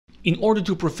In order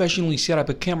to professionally set up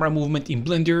a camera movement in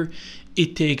Blender,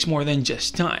 it takes more than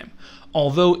just time,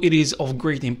 although it is of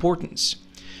great importance.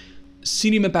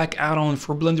 Cinepack add-on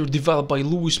for Blender developed by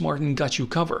Lewis Martin got you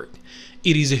covered.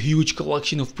 It is a huge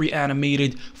collection of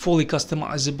pre-animated, fully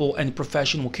customizable and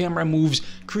professional camera moves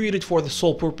created for the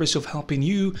sole purpose of helping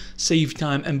you save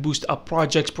time and boost up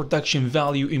projects' production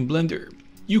value in Blender.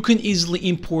 You can easily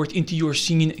import into your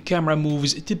scene camera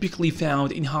moves typically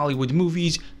found in Hollywood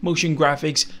movies, motion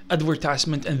graphics,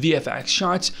 advertisement and VFX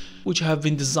shots, which have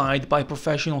been designed by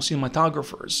professional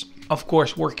cinematographers, of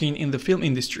course working in the film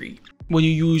industry. When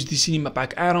you use the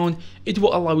Cinepack add-on, it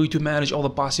will allow you to manage all the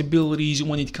possibilities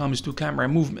when it comes to camera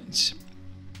movements.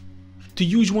 To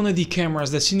use one of the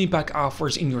cameras that Cinepack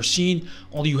offers in your scene,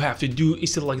 all you have to do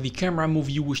is select the camera move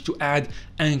you wish to add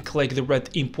and click the red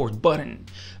import button.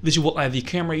 This will add the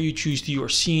camera you choose to your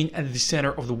scene at the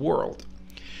center of the world.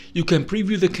 You can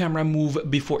preview the camera move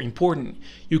before importing.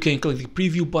 You can click the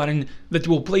preview button that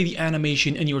will play the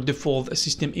animation in your default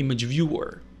system image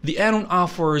viewer. The add-on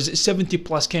offers 70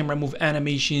 plus camera move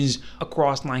animations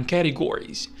across 9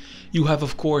 categories. You have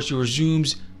of course your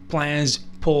zooms, plans,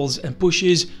 pulls and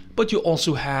pushes, but you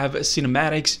also have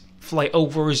cinematics,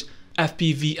 flyovers,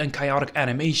 FPV and chaotic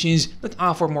animations that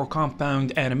offer more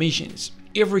compound animations.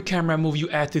 Every camera move you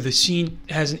add to the scene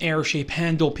has an arrow-shaped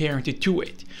handle parented to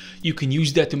it. You can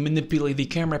use that to manipulate the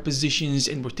camera positions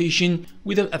and rotation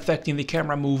without affecting the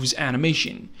camera move's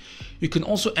animation. You can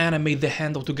also animate the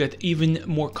handle to get even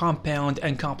more compound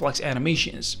and complex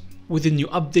animations. With the new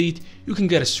update, you can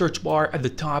get a search bar at the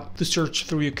top to search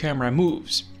through your camera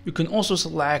moves. You can also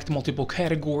select multiple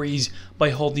categories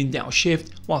by holding down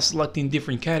Shift while selecting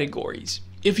different categories.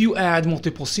 If you add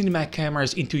multiple Cinematic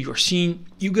cameras into your scene,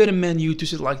 you get a menu to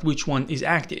select which one is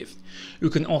active. You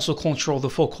can also control the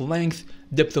focal length,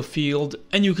 depth of field,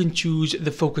 and you can choose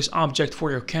the focus object for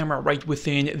your camera right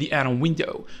within the add-on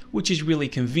window, which is really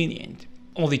convenient.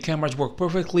 All the cameras work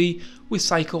perfectly with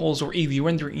cycles or AV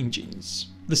render engines.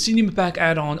 The Cinepack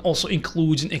add-on also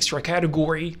includes an extra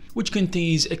category, which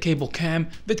contains a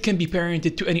Cablecam that can be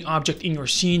parented to any object in your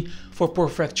scene for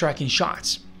perfect tracking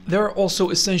shots. There are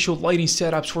also essential lighting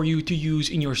setups for you to use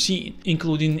in your scene,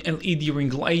 including LED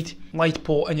ring light, light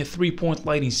pole, and a 3-point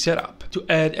lighting setup. To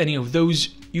add any of those,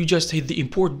 you just hit the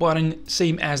import button,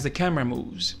 same as the camera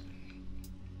moves.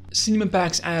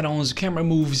 Cinepack's add-ons camera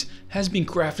moves has been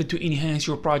crafted to enhance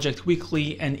your project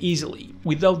quickly and easily,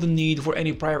 without the need for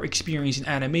any prior experience in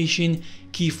animation,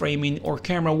 keyframing, or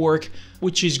camera work,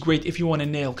 which is great if you want to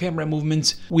nail camera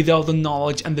movements without the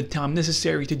knowledge and the time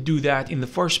necessary to do that in the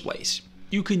first place.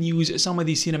 You can use some of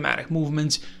these cinematic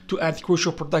movements to add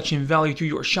crucial production value to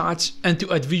your shots and to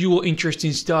add visual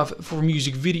interesting stuff for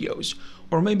music videos,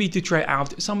 or maybe to try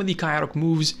out some of the chaotic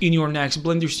moves in your next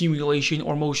Blender simulation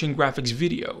or motion graphics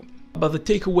video. But the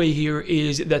takeaway here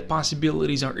is that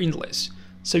possibilities are endless,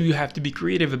 so you have to be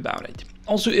creative about it.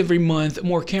 Also, every month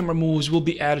more camera moves will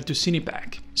be added to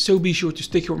Cinepack, so be sure to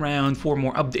stick around for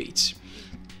more updates.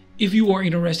 If you are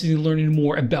interested in learning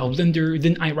more about Blender,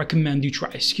 then I recommend you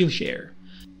try Skillshare.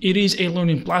 It is a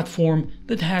learning platform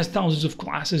that has thousands of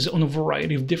classes on a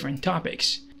variety of different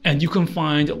topics. And you can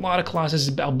find a lot of classes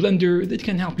about Blender that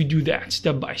can help you do that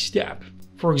step by step.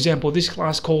 For example, this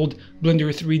class called Blender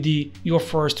 3D, your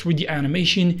first 3D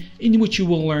animation, in which you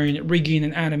will learn rigging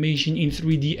an animation in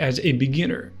 3D as a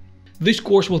beginner. This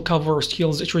course will cover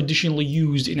skills traditionally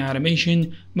used in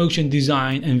animation, motion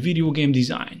design, and video game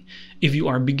design. If you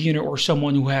are a beginner or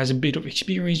someone who has a bit of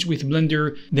experience with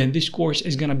Blender, then this course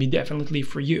is gonna be definitely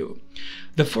for you.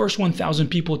 The first 1,000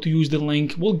 people to use the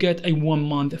link will get a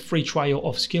 1-month free trial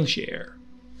of Skillshare.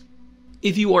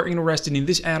 If you are interested in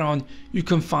this add-on, you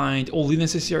can find all the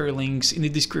necessary links in the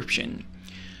description.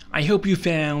 I hope you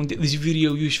found this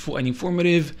video useful and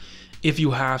informative. If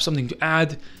you have something to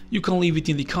add, you can leave it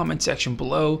in the comment section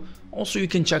below. Also, you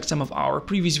can check some of our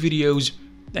previous videos.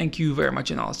 Thank you very much,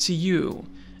 and I'll see you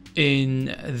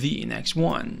in the next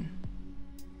one.